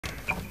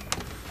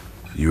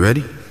You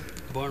ready?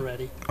 Born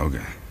ready.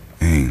 Oké.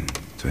 1,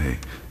 2,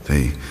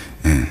 3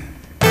 en...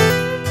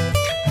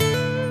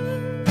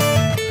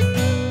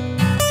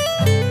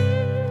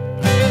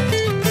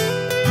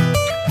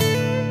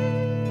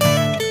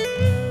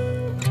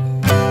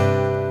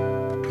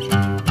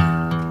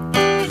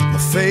 My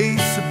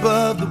face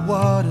above the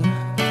water,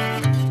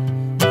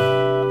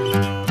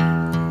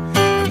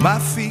 my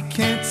feet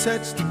can't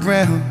touch the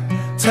ground,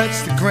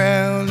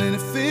 and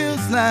it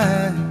feels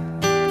like,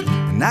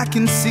 and I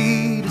can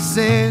see the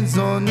sands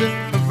on the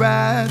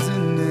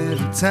horizon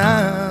every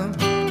time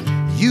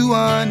you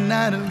are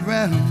not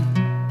around.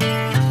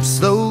 I'm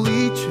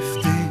slowly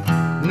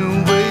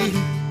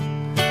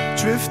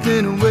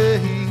drifting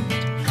away,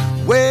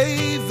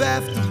 wave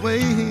after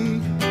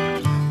wave,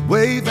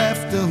 wave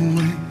after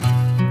wave.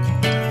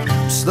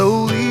 I'm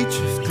slowly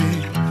drifting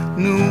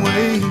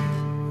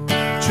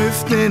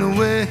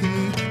away,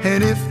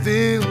 and it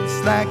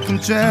feels like I'm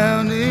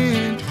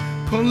drowning,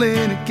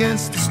 pulling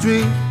against the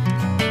stream,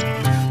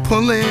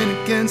 pulling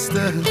against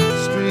the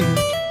stream.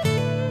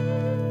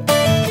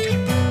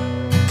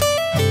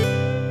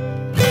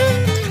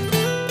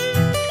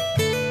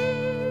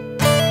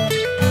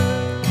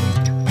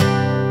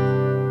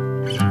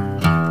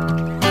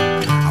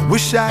 I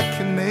wish I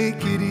could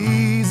make it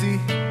easy,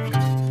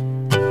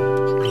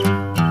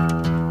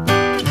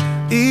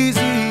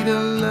 easy to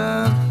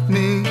love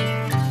me,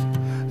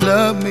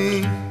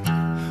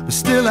 but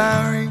still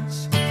I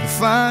reach to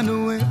find a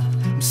way.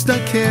 I'm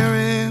stuck here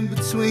in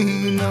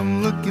between,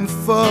 I'm looking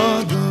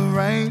for the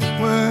right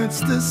words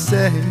to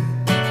say.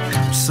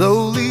 I'm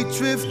slowly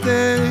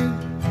drifting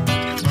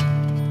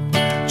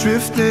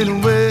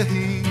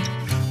away,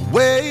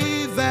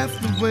 wave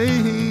after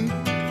wave,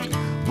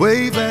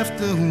 wave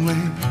after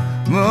wave.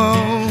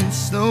 Oh,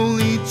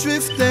 slowly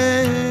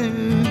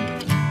drifting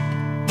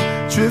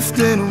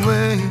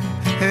away,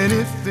 and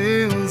it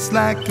feels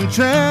like I'm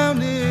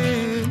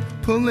drowning,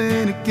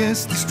 pulling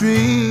against the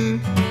stream,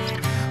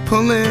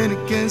 pulling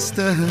against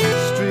the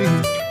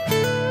stream.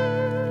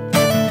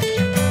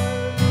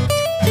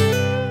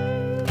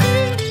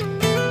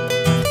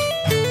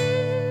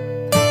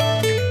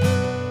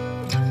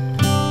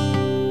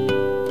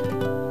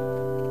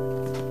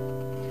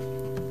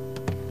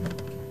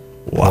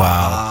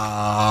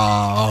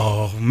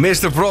 Wauw.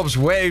 Mr Probz,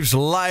 Waves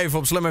live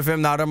op Slam FM.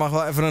 Nou, daar mag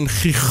wel even een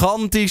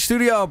gigantisch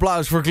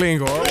studio-applaus voor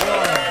klinken, hoor.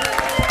 Wow.